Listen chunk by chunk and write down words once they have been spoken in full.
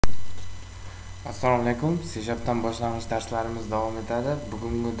Assalomu alaykum. C#dan boshlang'ich darslarimiz davom etadi.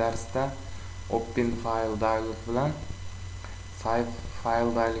 Bugungi darsda openFileDialog bilan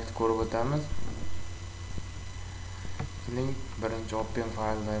saveFileDialogni ko'rib o'tamiz. Keling, birinchi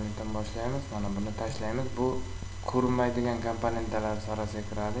openFileDialogdan boshlaymiz. Mana buni tashlaymiz. Bu ko'rinmaydigan komponentlar sarasiga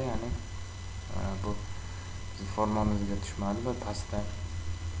kiradi, ya'ni bu formamizga tushmadi, bu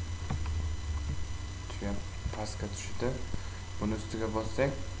pastga tushdi. Buni ustiga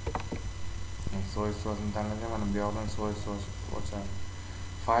bossak, soy so'zini tanlagan, mana bu yoqdan soy so'z ochadi.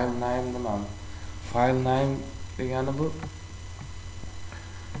 File name nima? File name degani bu,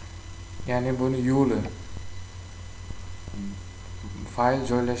 ya'ni buni yo'li, fayl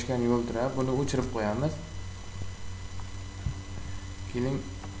joylashgan yo'ldir. Buni o'chirib qo'yamiz. Keling,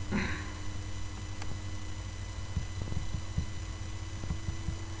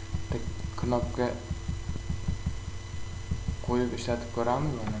 knopka qo'yib ishlatib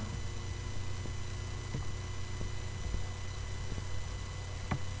ko'ramiz. Mana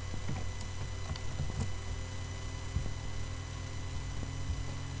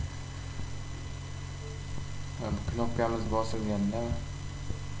knopkamiz bosilganda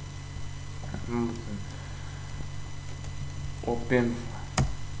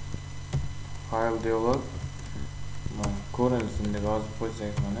openFileDialog ko'rinsin deb yozib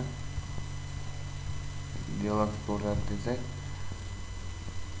qo'ysak, mana dialog ko'rsat desak,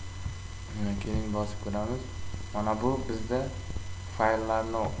 keling bosib ko'ramiz. Mana bu bizda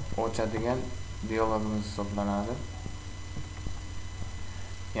fayllarni ochadigan dialogimiz hisoblanadi.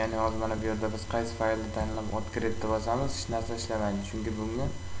 Ya'ni hozir mana bu yerda biz qaysi faylni tanlab открыть deb bosamiz, hech narsa ishlamaydi, chunki bunga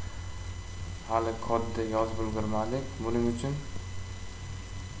hali kodni yozib ulgurmadik. Buning uchun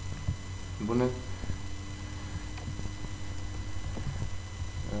buni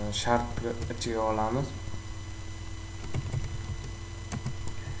shart ichiga olamiz.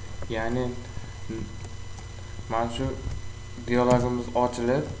 Ya'ni mana shu dialogimiz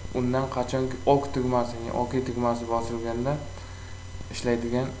ochilib, undan qachonki OK tugmasi, ya'ni OK tugmasi bosilganda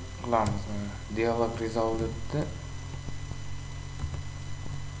ishlaydigan qilamiz. Dialog resolvedni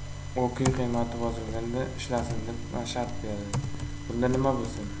OK qiymati bosilganda ishlasin deb shart beradi. Bunda nima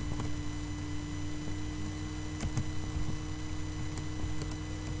bo'lsin?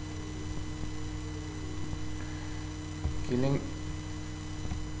 Keling,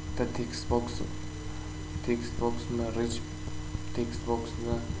 text boxni rich text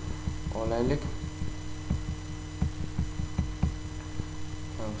boxni olaylik.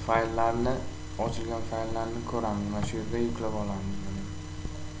 Fayllarni, ochilgan fayllarni ko'ramiz. Mana shu yerga yuklab olamiz.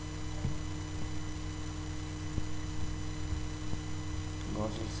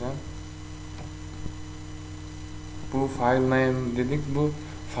 Bosilsa, bu file name dedik. Bu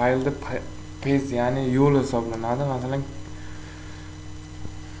faylni path, ya'ni yo'l hisoblanadi. Masalan,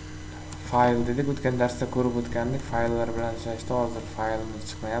 fayl dedik, o'tgan darsda ko'rib o'tgandik. Fayllar bilan ishlashda hozir faylimiz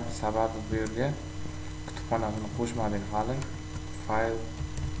chiqmayapti. Sababi bu yerga kutubxonasini qo'shmadik hali. Fayl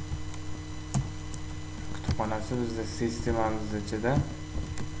kutubxonasi bizda sistemamiz ichida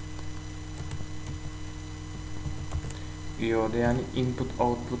IO'da, ya'ni input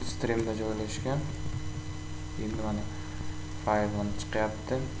output streamda joylashgan. Endi mana fayl mana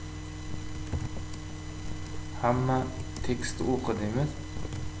chiqyapti. Hamma tekstni o'qi deymiz.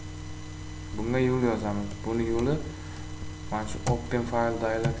 Bunga yo'l yozamiz. Buni yo'li mana shu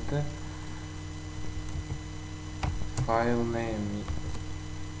openFileDialogda file name,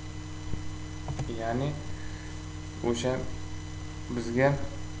 ya'ni o'sha bizga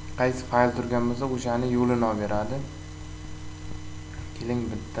qaysi fayl turgan bo'lsa, o'shani yo'lini olib beradi. Keling,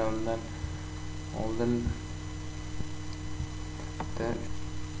 bitta undan oldin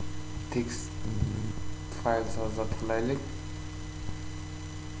text fayl sozlab qilaylik.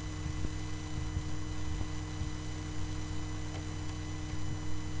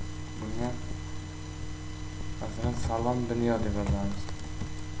 Bunga masalan salom dunyo deb yozamiz.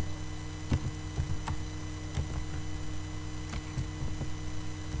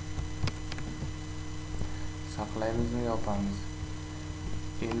 Saqlaymizmi, yopamiz.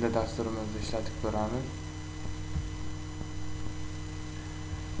 Endi dasturimizni ishlatib ko'ramiz.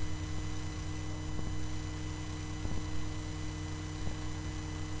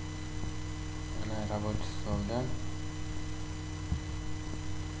 Mana robot stoldan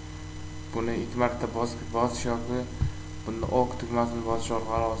buni 2 marta bosish yoki buni OK tugmasini bosish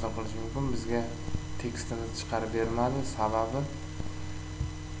orqali oson qilish mumkin. Bizga tekstimizni chiqarib bermadi. Sababi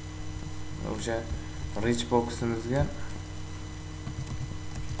o'sha rich boximizga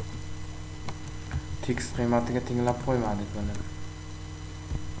tekst qiymatiga tenglab qo'ymadik buni.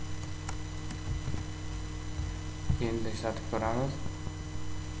 Endi ishlatib ko'ramiz.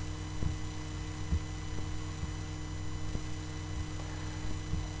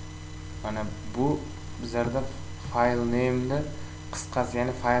 Mana bu bizlarda file name'ni qisqasi,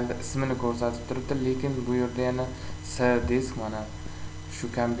 ya'ni faylning ismini ko'rsatib turibdi, lekin bu yerda yana C disk, mana shu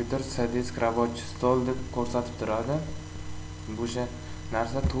kompyuter C disk рабочий stol deb ko'rsatib turadi. Bu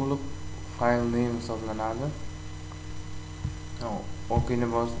narsa to'liq file name hisoblanadi. OK'ni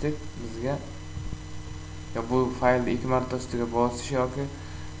bosdik, bizga bu faylni 2 marta ustiga bosish yoki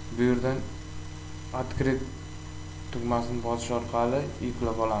bu yerdan открыть tugmasini bosish orqali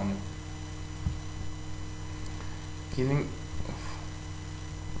yuklab olamiz. Keling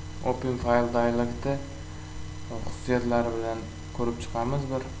openFileDialogda xususiyatlari bilan ko'rib chiqamiz.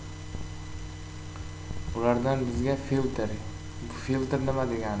 Bulardan bizga filter. Bu filter nima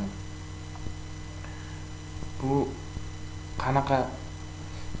degani? Bu qanaqa,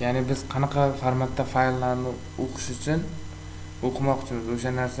 ya'ni biz qanaqa formatda fayllarni o'qimoqchimiz,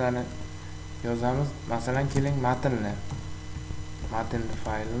 o'sha narsani yozamiz. Masalan, keling matnli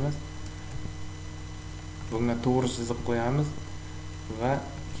faylimiz. Bunga to'g'ri chiziq qo'yamiz va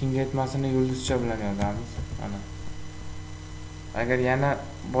kengaytmasini yulduzcha bilan yozamiz. Mana. Agar yana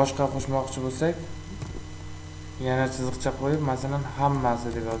boshqa qo'shmoqchi bo'lsak, yana chiziqcha qo'yib, masalan, hammasi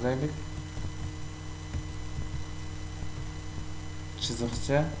deb yozaylik.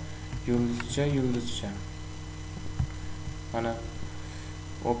 Chiziqcha, yulduzcha. Mana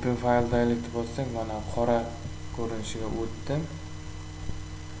openFileDialog deb bossak, mana qora ko'rinishiga o'tdi.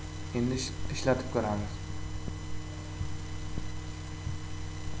 Endi ishlatib ko'ramiz.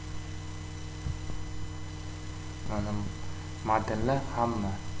 Mana matnlar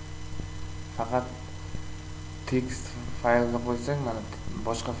hamma. Faqat text faylni qo'ysak, mana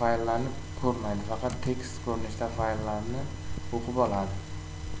boshqa fayllarni ko'rmaydi. Faqat text ko'rinishda fayllarni o'qib oladi.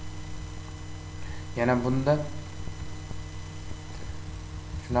 Yana bunda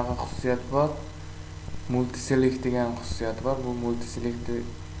shunaqa xususiyat bor. Multiselect degan xususiyat bor. Bu multiselectni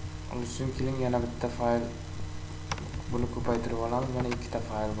olish uchun keling yana bitta fayl, buni ko'paytirib olamiz. Mana ikkita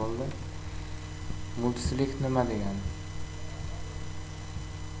fayl bo'ldi. Multiselect nima degani?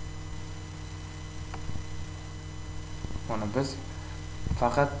 Mana biz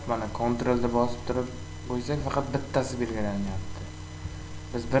faqat mana Ctrl ni bosib turib qo'ysak, faqat bittasi belgilanyapti.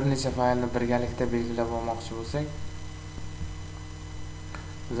 Biz bir necha faylni birgalikda belgilab olmoqchi bo'lsak,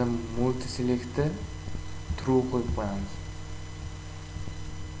 biz multiselectni true qo'yib qo'yamiz.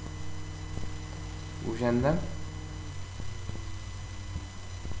 O'shanda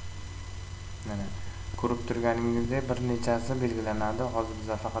mana ko'rib turganingizdek bir nechasi belgilanadi. Hozir biz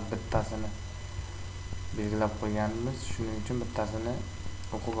faqat bittasini belgilab qo'yganmiz, shuning uchun bittasini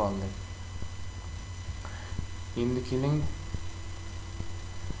o'qib oldik. Endi keling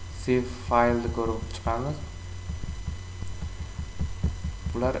save faylni ko'rib chiqamiz.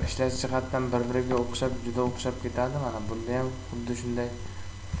 Bular ishlash jihatdan bir-biriga juda o'xshab ketadi. Mana bunda ham xuddi shunday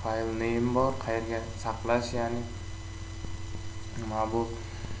file name bor, qayerga saqlash, ya'ni mana bu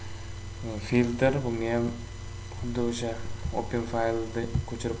filter, bunga ham xuddi o'sha openFile'ni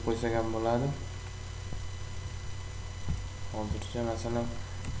ko'chirib qo'ysak ham bo'ladi. Hozircha masalan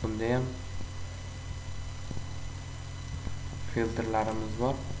bunda ham filtrlarimiz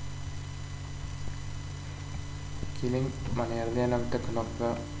bor. Keling mana yerda yana bitta knopka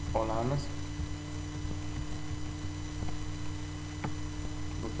olamiz.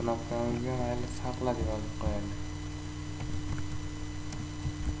 Bu knopkamizga mayli saqla deb yozib qo'yaylik.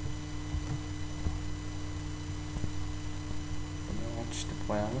 Buni ochish deb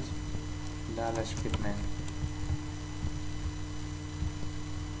qo'yamiz. Adashib ketmaydi.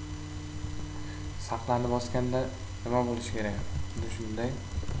 Saqlani bosganda nima bo'lishi kerak? Shunday.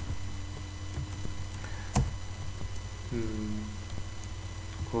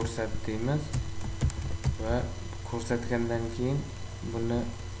 Ko'rsat deymiz va ko'rsatgandan keyin buni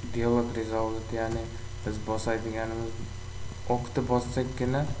dialog resolved, ya'ni biz bosadiganimiz o'qni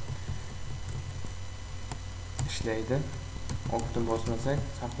bossakkina ishlaydi. O'qni bosmasak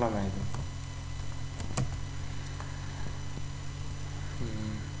saqlamaydi.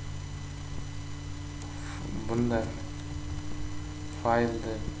 Bunda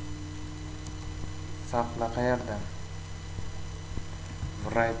faylni saqla qayerda?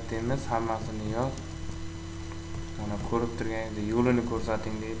 Write deymiz, hammasini yoz. Mana ko'rib turganingizdek yo'lini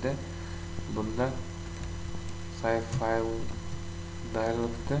ko'rsating deydi. Bunda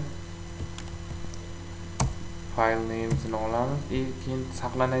saveFileDialogda file namesini olamiz. Keyin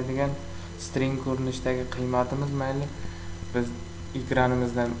saqlanadigan string ko'rinishdagi qiymatimiz mayli biz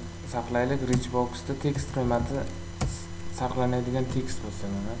ekranimizdan saqlaylik. Rich boxda text qiymati saqlanadigan text bo'lsa,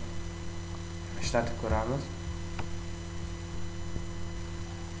 mana ishlatib ko'ramiz.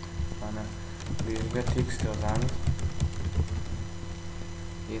 Mana bu yerga text yozamiz.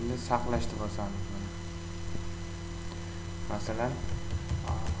 Endi saqlashni bosamiz. Masalan,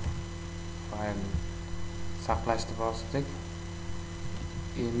 fayl saqlashni bosdik.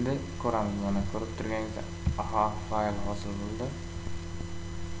 Endi ko'ramiz, mana ko'rib turganingizdek, fayl hosil bo'ldi.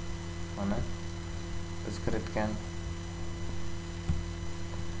 Mana biz kiritgan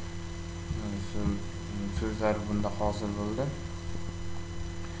so'zlar bunda hosil bo'ldi.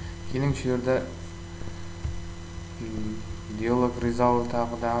 Keling shu yerda dialog result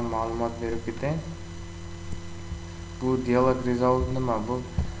haqida ham ma'lumot berib ketay. Bu dialog result nima? Bu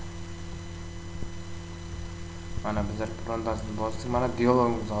mana bizlar birontasini bosdik, mana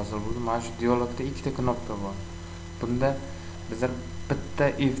dialogimiz hosil bo'ldi. Mana shu dialogda ikkita knopka bor. Bunda bizlar bitta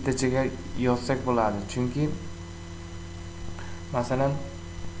if ichiga yozsak bo'ladi. Chunki masalan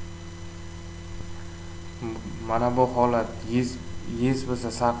mana bu holat yes bo'lsa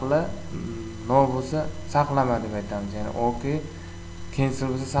saqla, no bo'lsa saqlama deb aytamiz. Ya'ni okay, cancel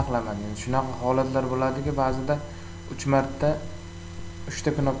bo'lsa saqlama. Yani shunaqa holatlar bo'ladiki, ba'zida 3 marta 3 ta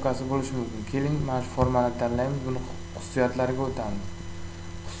knopkasi bo'lishi mumkin. Keling, mana shu formani tanlaymiz, buni xususiyatlariga o'tamiz.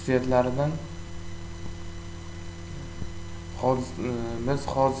 Xususiyatlaridan biz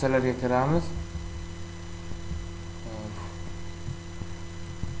hodisalarga kiramiz.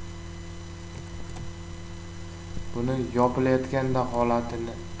 Buni yopilayotganda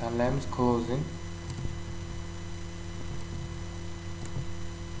holatini tanlaymiz, closing.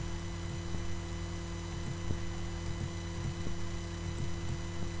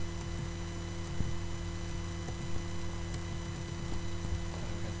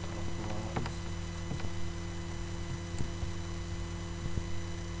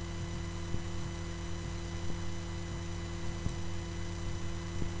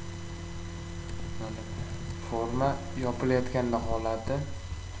 Forma yopilayotganda holati.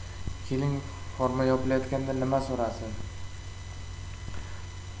 Keling, forma yopilayotganda nima so'rasin?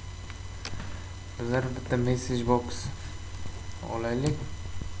 Bizlar bitta message box olaylik.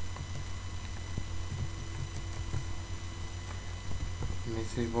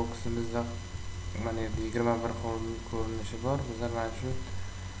 Message boximizda mana 21 xil ko'rinishi bor. Bizlar mana shu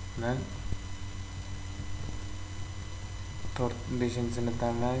bilan 4-5-sini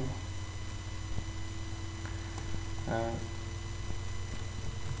tanlaymiz.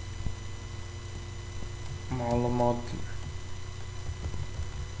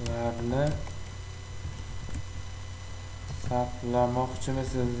 Ma'lumotlarni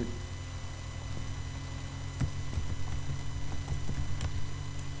saqlamoqchimisiz?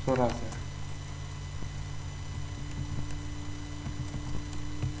 So'rasa.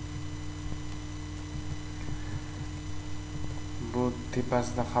 Bu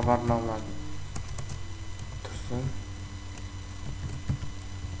tepasida xabarnoma tursin.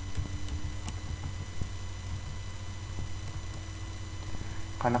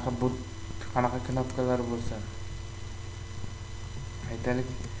 Qanaqa knopkalar bo'lsa, aytaylik,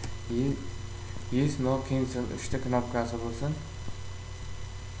 yes, no, cancel 3 ta knopkasi bo'lsin.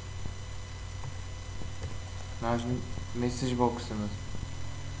 Mana shu message boximiz.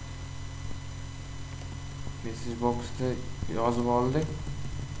 Message boxda yozib oldik.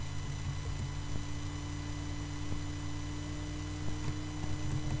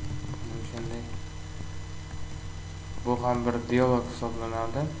 Bu ham bir dialog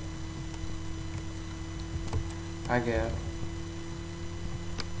hisoblanadi. Agar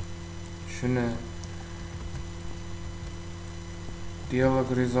shuni dialog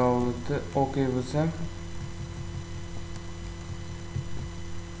result'i okay bo'lsa,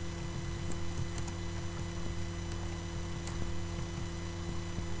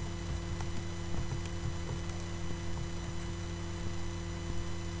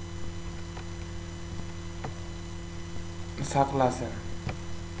 saqlasin.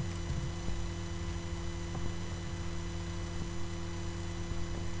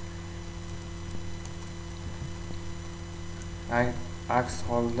 Aks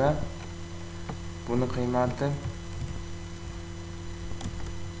holda buni qiymati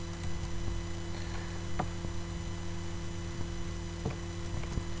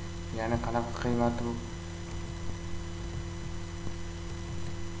ya'ni qanaqa qiymati bu?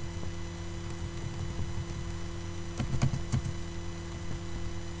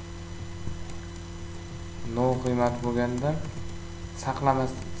 No qiymat bo'lganda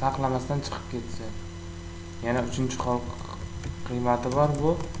saqlamasdan chiqib ketsa. Yana 3-chi hol qiymati bor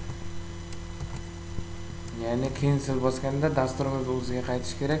bu. Ya'ni cancel bosganda dasturimiz o'ziga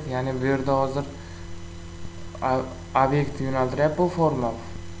qaytish kerak. Ya'ni bu yerda hozir obyekt yo'naltiryapti bu forma.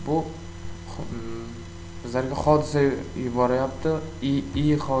 Bu bizlarga hodisa yuboryapti.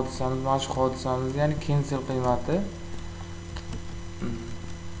 Hodisamiz, mana shu hodisamiz, ya'ni cancel qiymati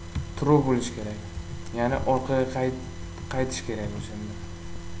true bo'lish kerak. Ya'ni orqaga qaytish kerak o'shanda.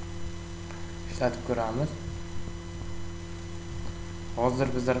 Ishlatib ko'ramiz. Hozir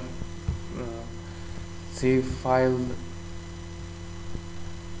bizlar save file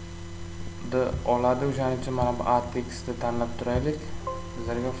da oladi, o'shaning uchun mana bu text ni tanlab turaylik.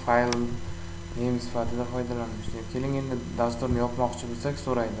 Bizlarga file name sifatida foydalanamiz. Keling endi dasturni yopmoqchi bo'lsak,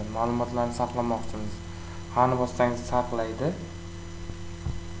 so'raydi. Ma'lumotlarni saqlamoqchimiz. Qani bossangiz saqlaydi.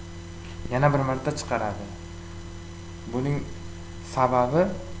 Yana bir marta chiqaradi. Buning sababi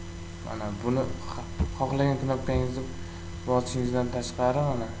mana buni xohlagan knopkangizni bosishingizdan tashqari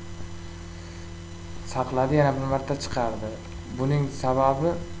mana saqladi, yana bir marta chiqardi. Buning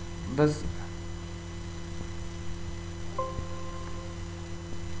sababi biz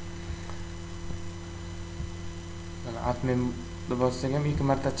mana admin deb bossak ham 2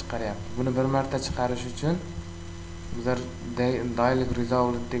 marta chiqaryapti. Buni 1 marta chiqarish uchun bizlar dialog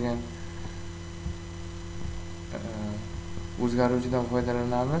resolve degan o'zgaruvchidan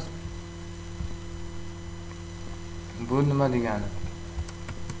foydalanamiz. Bu nima degani?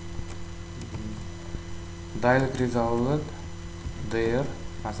 Dialog resolve there,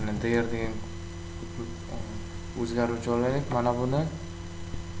 masalan there degan o'zgaruvchi olaylik. Mana buni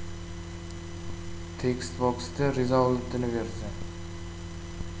text boxda resolve ni bersa.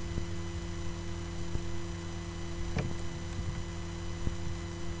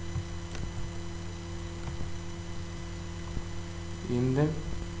 Endi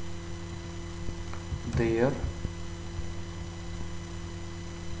there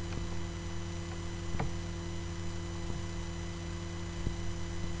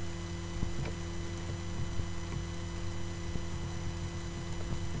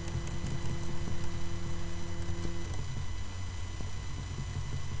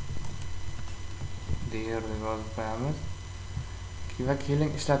deb yozib qo'yamiz va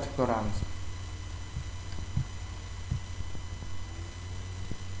keling ishlatib ko'ramiz.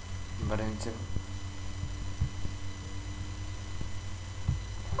 Birinchi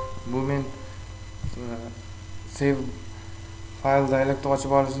bu men save file dialogni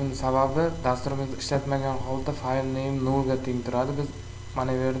ochib olishimning sababi dasturimizni ishlatmagan holda file name 0 ga teng turadi. Biz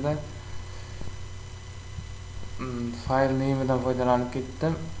mana bu yerda file name dan foydalanib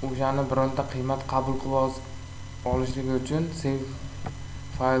ketdim. O'shani bironta qiymat qabul qilib olishligi uchun save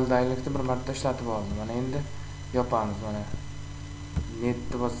file dialogni bir marta ishlatib oldim. Mana endi yopamiz. Mana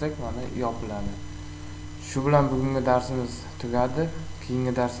netni bossak mana yopiladi. Shu bilan bugungi darsimiz tugadi.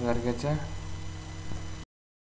 Keyingi darslargacha